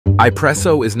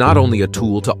iPresso is not only a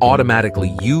tool to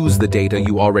automatically use the data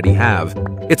you already have,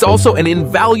 it's also an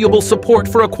invaluable support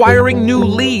for acquiring new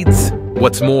leads.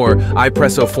 What's more,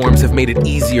 iPresso forms have made it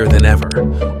easier than ever.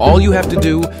 All you have to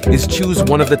do is choose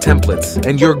one of the templates,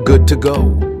 and you're good to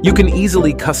go. You can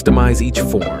easily customize each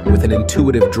form with an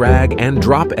intuitive drag and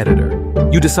drop editor.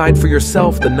 You decide for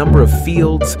yourself the number of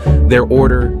fields, their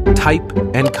order, type,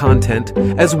 and content,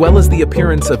 as well as the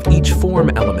appearance of each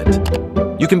form element.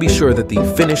 You can be sure that the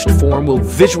finished form will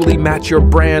visually match your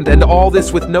brand, and all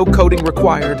this with no coding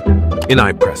required. In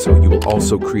iPresso, you will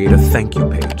also create a thank you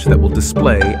page that will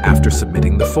display after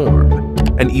submitting the form,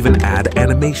 and even add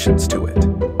animations to it.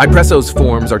 iPresso's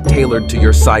forms are tailored to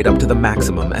your site up to the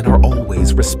maximum and are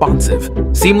always responsive.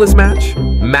 Seamless match,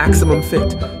 maximum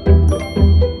fit.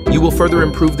 You will further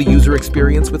improve the user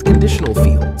experience with conditional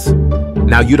fields.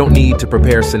 Now you don't need to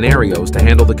prepare scenarios to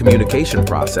handle the communication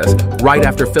process right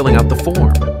after filling out the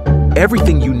form.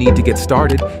 Everything you need to get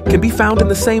started can be found in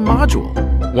the same module.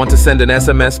 Want to send an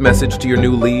SMS message to your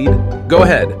new lead? Go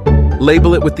ahead.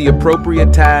 Label it with the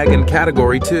appropriate tag and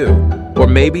category too. Or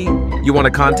maybe you want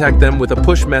to contact them with a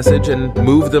push message and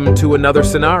move them to another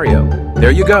scenario.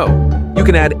 There you go. You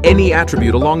can add any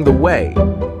attribute along the way.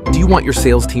 Do you want your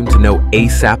sales team to know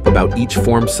ASAP about each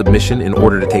form submission in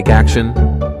order to take action?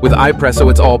 With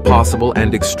iPresso, it's all possible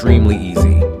and extremely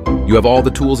easy. You have all the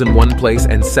tools in one place,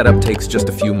 and setup takes just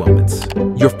a few moments.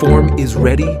 Your form is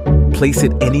ready. Place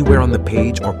it anywhere on the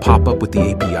page or pop up with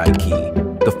the API key.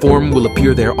 The form will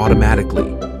appear there automatically.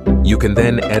 You can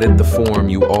then edit the form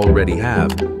you already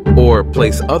have, or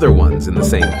place other ones in the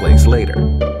same place later.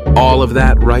 All of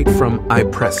that right from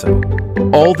iPresso.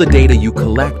 All the data you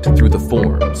collect through the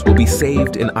forms will be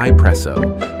saved in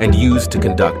iPresso and used to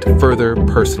conduct further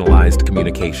personalized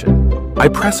communication.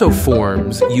 iPresso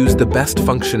forms use the best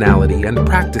functionality and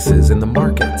practices in the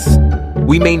markets.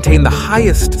 We maintain the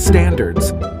highest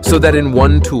standards so that in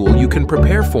one tool you can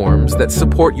prepare forms that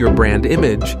support your brand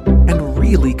image and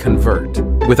really convert.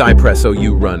 With iPresso,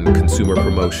 you run consumer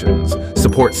promotions,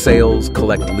 support sales,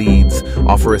 collect leads,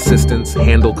 offer assistance,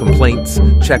 handle complaints,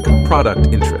 check product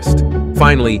interest.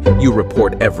 Finally, you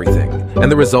report everything,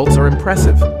 and the results are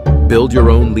impressive. Build your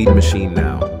own lead machine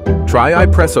now. Try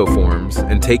iPresso forms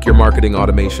and take your marketing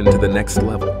automation to the next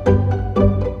level.